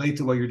kind of Mm. relate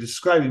to what you're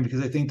describing,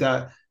 because I think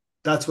that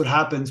that's what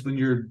happens when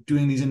you're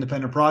doing these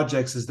independent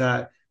projects, is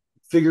that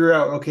figure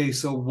out, okay,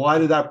 so why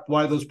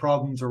those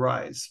problems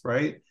arise,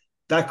 right?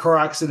 that car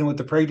accident with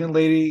the pregnant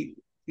lady,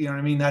 you know what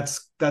I mean?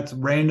 That's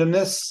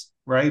randomness,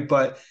 right?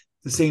 But at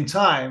the same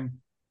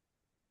time,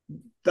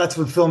 that's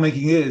what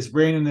filmmaking is.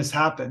 Randomness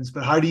happens,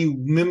 but how do you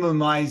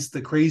minimize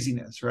the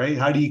craziness, right?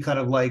 How do you kind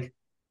of like,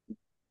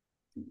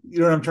 you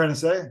know what I'm trying to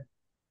say?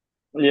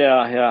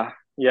 Yeah, yeah,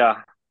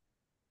 yeah.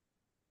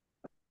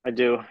 I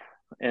do,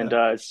 and Yeah.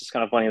 it's just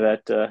kind of funny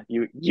that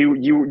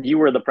you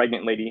were the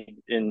pregnant lady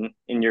in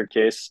your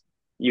case.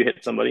 You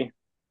hit somebody.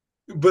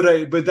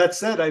 But that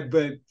said,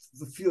 but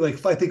feel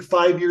like I think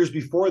 5 years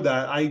before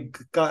that, I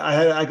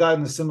got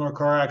in a similar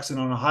car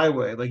accident on a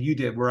highway like you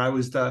did, where I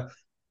was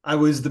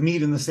the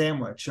meat in the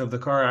sandwich of the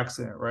car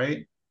accident,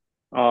 right?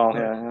 Oh So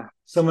yeah,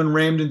 someone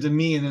rammed into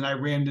me, and then I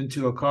rammed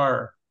into a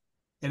car,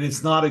 and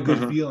it's not a yeah.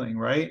 good feeling,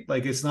 right?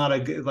 Like it's not a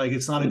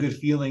good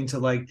feeling to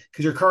like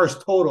because your car is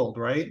totaled,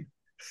 right?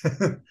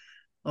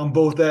 On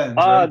both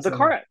ends, Uh, right? the So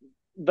car,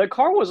 the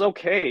car was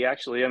okay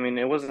actually. I mean,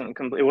 it wasn't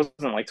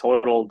like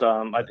totaled.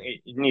 I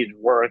think it needed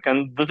work,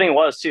 and the thing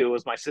was too, it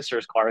was my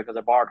sister's car because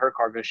I borrowed her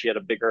car because she had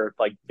a bigger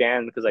like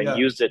van because I yeah.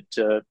 used it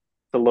to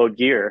load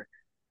gear.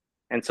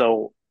 And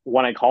so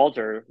when I called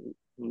her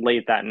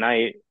late that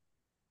night,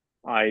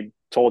 I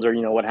told her,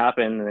 what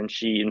happened, and then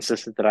she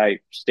insisted that I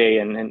stay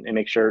and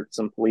make sure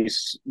some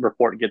police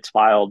report gets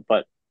filed.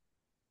 But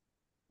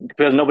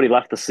because nobody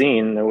left the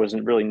scene, there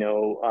wasn't really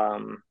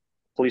no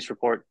police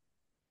report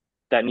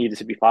that needed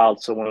to be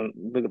filed. So when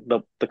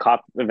the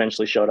cop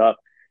eventually showed up,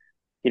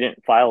 he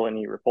didn't file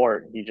any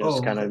report. He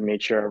just Oh, kind okay. of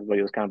made sure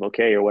everybody was kind of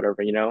okay or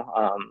whatever.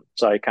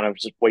 So I kind of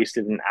just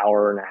wasted an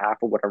hour and a half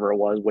or whatever it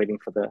was waiting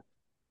for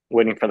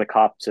the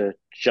cop to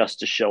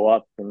show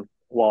up, and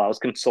while I was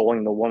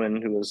consoling the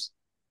woman who was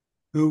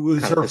Who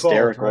was kind of her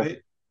fault, hysterical.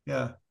 right?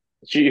 Yeah.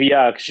 She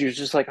was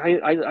just like,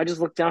 I just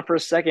looked down for a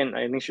second.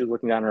 I think she was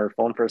looking down at her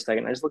phone for a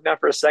second. I just looked down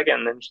for a second,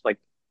 and then she's like,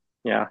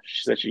 yeah,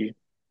 she said she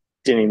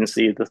didn't even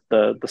see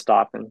the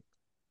stop and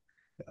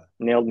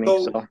nailed me.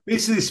 So So,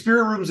 basically,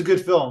 Spirit Room's a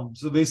good film.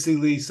 So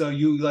basically, so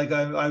you like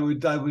I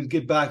would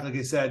get back, like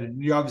I said,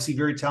 and you're obviously a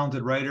very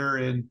talented writer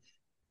and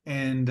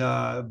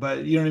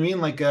but you know what I mean?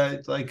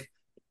 Like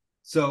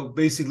so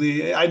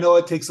basically I know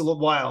it takes a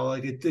little while.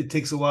 Like it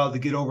takes a while to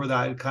get over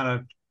that kind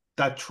of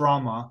that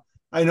trauma.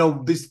 I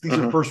know these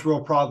are mhm. first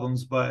world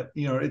problems, but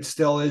you know, it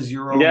still is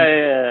your Yeah, own yeah,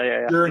 yeah, yeah,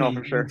 yeah. No, journey.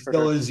 for It sure, for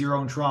still sure. is your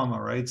own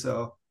trauma, right?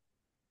 So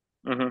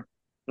Hmm.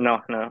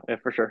 No, no, yeah,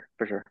 for sure,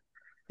 for sure.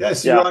 yeah,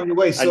 so you're Yeah, on your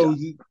way. I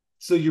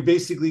So you're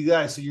basically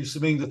yeah. So you're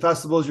submitting the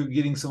festivals. You're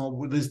getting some.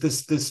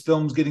 This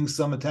film's getting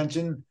some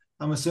attention.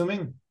 I'm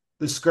assuming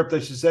the script. I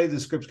should say the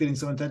script's getting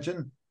some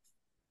attention.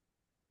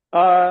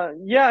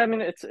 yeah, I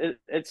mean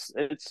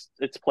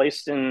it's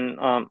placed in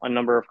a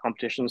number of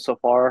competitions so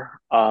far.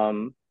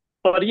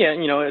 But yeah,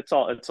 it's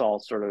all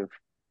sort of,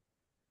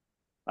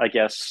 I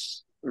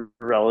guess,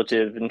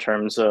 relative in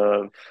terms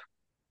of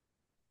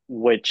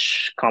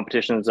which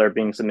competitions are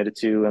being submitted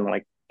to and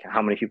like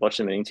how many people are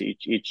submitting to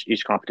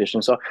each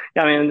competition. So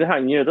yeah, I mean, there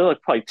are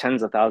like probably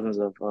tens of thousands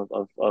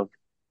of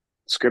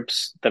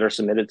scripts that are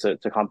submitted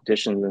to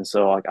competitions, and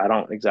so like I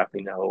don't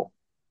exactly know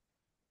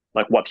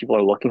like what people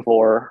are looking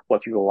for,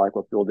 what people like,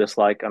 what people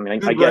dislike. I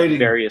mean, I Good get writing,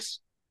 various.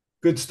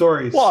 good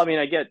Well, I stories. mean,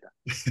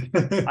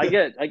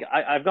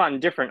 I've gotten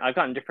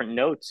different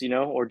notes,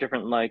 or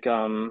different like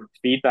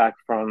feedback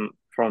from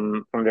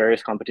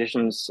various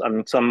competitions. I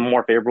mean, some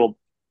more favorable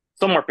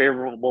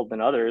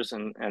than others,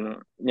 and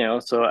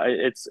so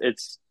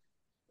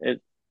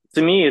it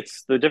to me,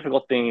 it's the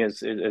difficult thing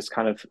is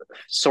kind of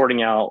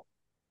sorting out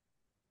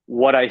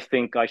what I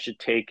think I should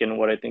take and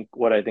what I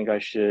think I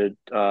should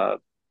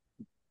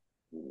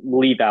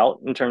leave out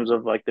in terms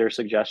of like their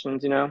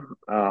suggestions.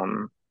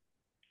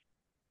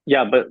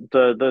 Yeah, but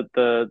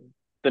the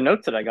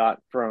notes that I got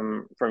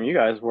from you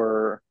guys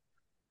were,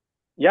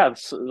 yeah,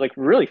 it's like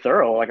really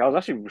thorough. Like I was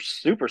actually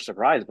super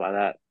surprised by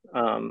that.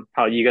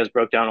 How you guys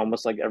broke down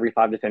almost like every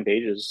 5 to 10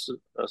 pages,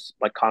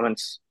 like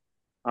comments.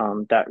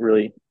 That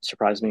really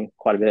surprised me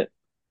quite a bit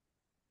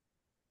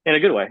in a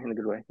good way. In a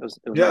good way, it was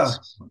Yeah,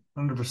 nice.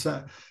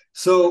 100%.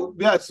 So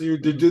yeah, so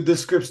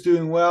this script's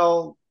doing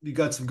well. You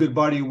got some good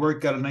body of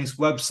work. Got a nice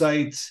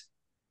website.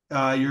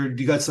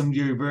 You got some.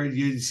 You're very.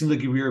 You seem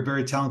like you're a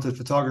very talented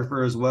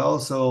photographer as well.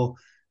 So,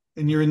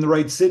 and you're in the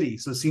right city.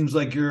 So it seems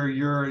like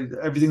you're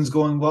everything's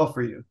going well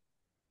for you.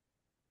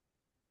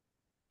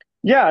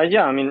 Yeah,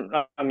 yeah.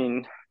 I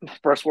mean,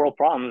 first world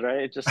problems,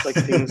 right? It's just like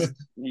things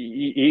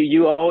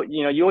you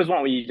always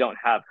want what you don't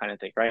have, kind of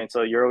thing, right? And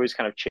so you're always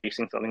kind of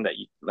chasing something that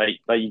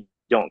you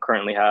don't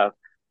currently have.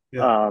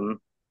 Yeah. Um,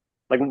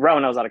 like right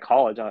when I was out of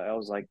college, I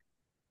was like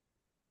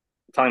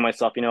telling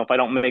myself, if I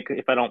don't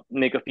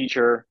make a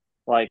feature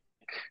like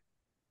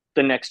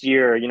the next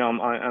year, I'm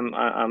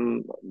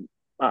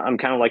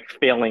kind of like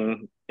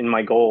failing in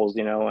my goals,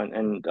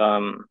 and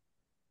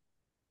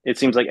it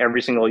seems like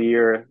every single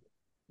year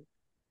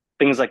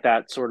things like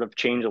that sort of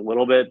change a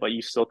little bit, but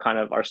you still kind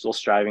of are still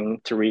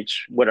striving to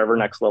reach whatever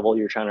next level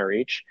you're trying to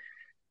reach.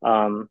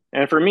 And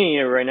for me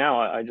right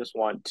now, I just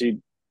want to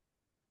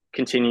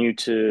continue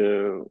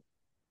to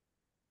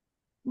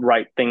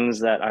write things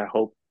that I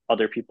hope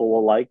other people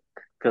will like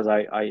because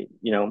I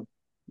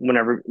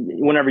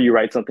whenever you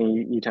write something,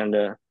 you tend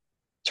to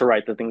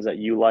write the things that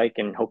you like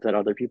and hope that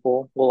other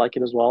people will like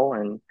it as well.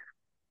 And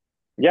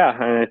yeah,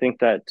 and I think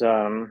that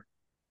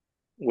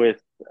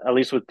with at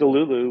least with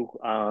Delulu,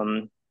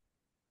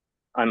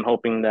 I'm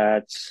hoping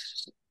that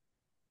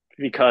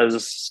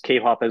because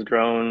K-pop has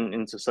grown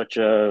into such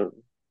a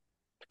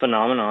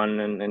phenomenon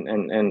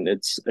and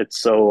it's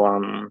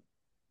so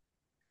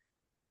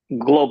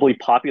globally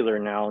popular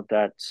now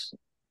that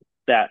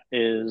that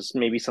is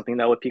maybe something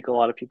that would pique a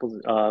lot of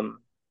people's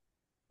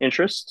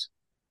interest.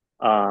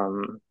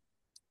 Um,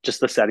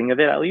 just the setting of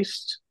it, at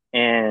least.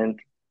 And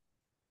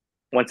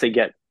once they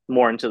get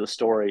more into the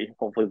story,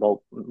 hopefully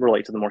they'll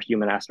relate to the more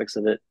human aspects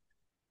of it.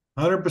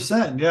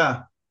 100%.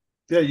 Yeah.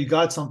 Yeah, you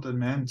got something,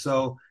 man.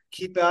 So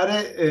keep at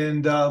it,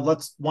 and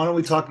let's. Why don't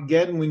we talk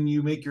again when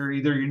you make your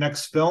either your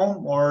next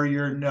film or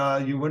your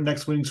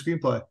next winning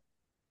screenplay?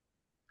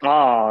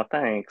 Oh,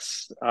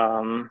 thanks.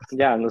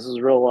 Yeah, and this is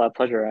a real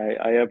pleasure.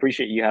 I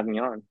appreciate you having me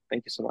on.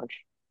 Thank you so much.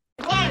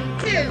 1,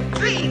 2,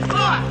 3, 4,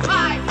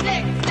 5,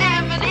 6.